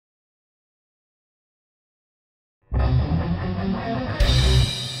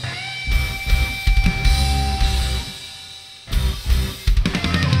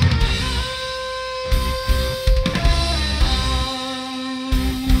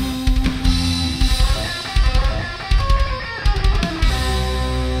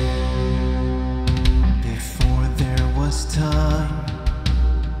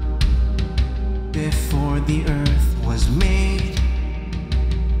Before the earth was made,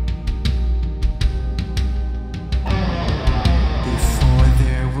 before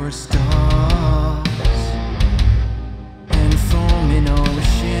there were stars and foam in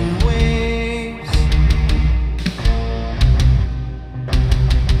ocean waves,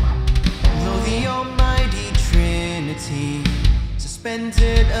 though the almighty Trinity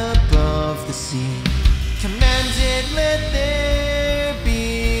suspended above the sea commanded, let there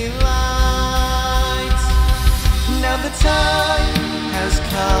be light. Now the time has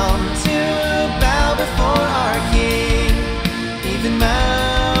come to bow before our King. Even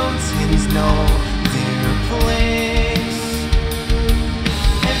mountains know their place.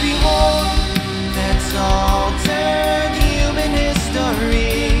 Every war that's altered human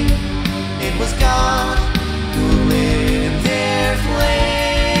history, it was God who lit their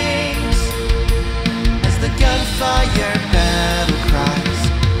flames. As the gunfire battle cries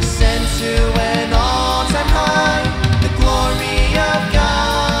ascend to an all-time high, the glory of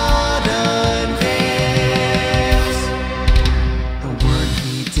God unveils the word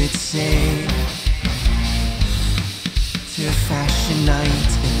He did say, to fashion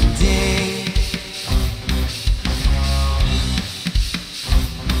night and day,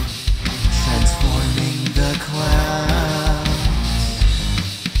 transforming the clouds,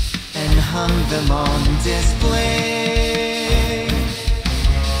 and hung them on display.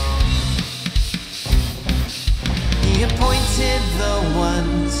 He appointed the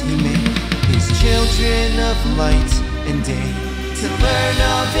ones He made His children of light and day, to learn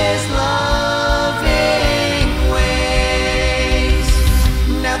of His loving ways.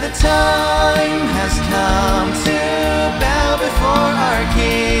 Now the time has come to bow before our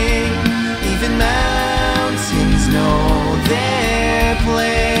King. Even mountains know their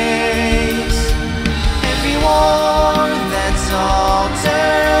place. Every war that's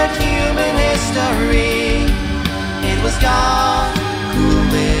altered human history, it was God who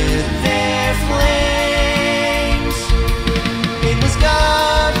lit their flames. It was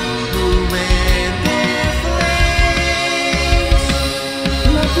God who lit their flames.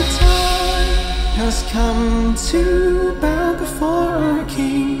 Now the time has come to bow before our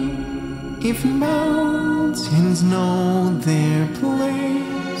King. Even mountains know their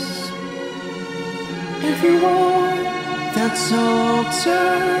place. Every war that's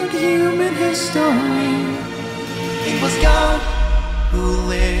altered human history, it was God who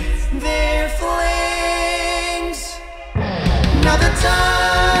lit their flames. Now the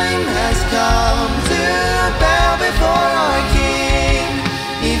time has come to bow before our King.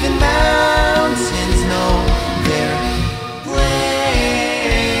 Even mountains know their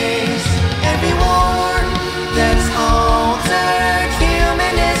place. Every war that's altered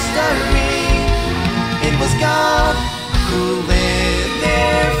human history, it was God who lit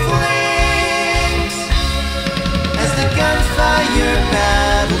their flames. As the gunfire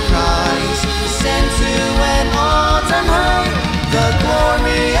battle cries ascend to an all-time high, the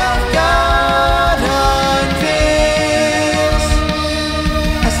glory of God unveils.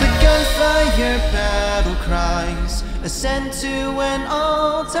 As the gunfire battle cries ascend to an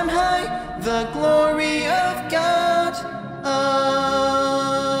all-time high, the glory of God unveils.